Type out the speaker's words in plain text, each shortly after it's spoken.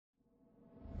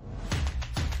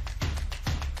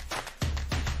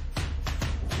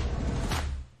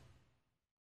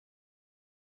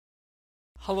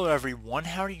Hello everyone,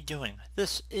 how are you doing?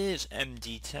 This is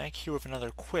MD Tech here with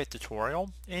another quick tutorial.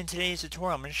 In today's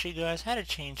tutorial I'm going to show you guys how to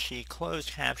change the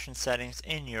closed caption settings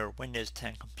in your Windows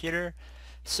 10 computer.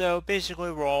 So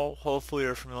basically hopefully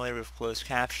you're familiar with closed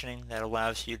captioning that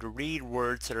allows you to read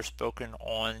words that are spoken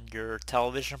on your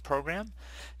television program.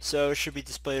 So it should be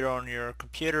displayed on your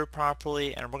computer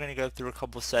properly, and we're going to go through a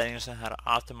couple of settings on how to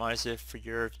optimize it for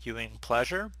your viewing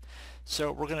pleasure.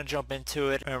 So we're going to jump into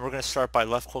it, and we're going to start by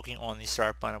left clicking on the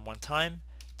start button one time.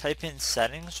 Type in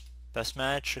settings, best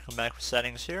match, should come back with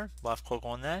settings here. Left click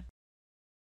on that.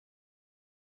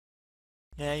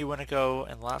 Now you want to go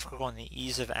and left click on the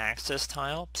ease of access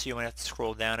tile, so you might have to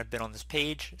scroll down a bit on this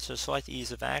page. So select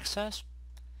ease of access.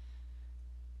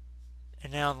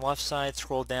 And now on the left side,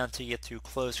 scroll down till you get to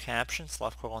closed captions.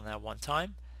 Left click on that one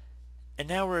time. And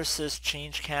now where it says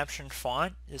change caption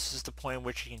font, this is the point at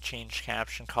which you can change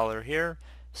caption color here.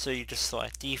 So you just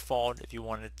select default if you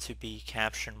want it to be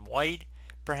caption white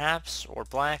perhaps, or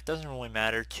black, doesn't really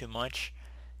matter too much.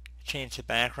 Change the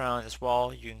background as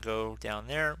well, you can go down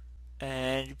there.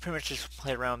 And you pretty much just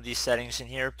play around with these settings in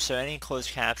here. So any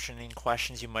closed captioning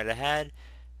questions you might have had,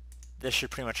 this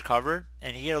should pretty much cover it.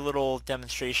 And you get a little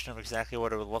demonstration of exactly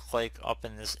what it would look like up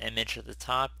in this image at the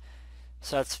top.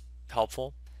 So that's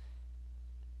helpful.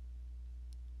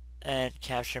 And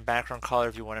caption background color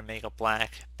if you want to make a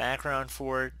black background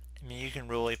for it. I mean, you can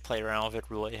really play around with it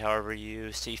really however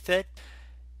you see fit.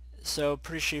 So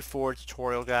pretty straightforward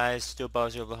tutorial, guys. Do hope I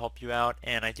was able to help you out,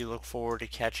 and I do look forward to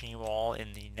catching you all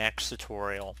in the next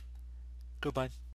tutorial. Goodbye.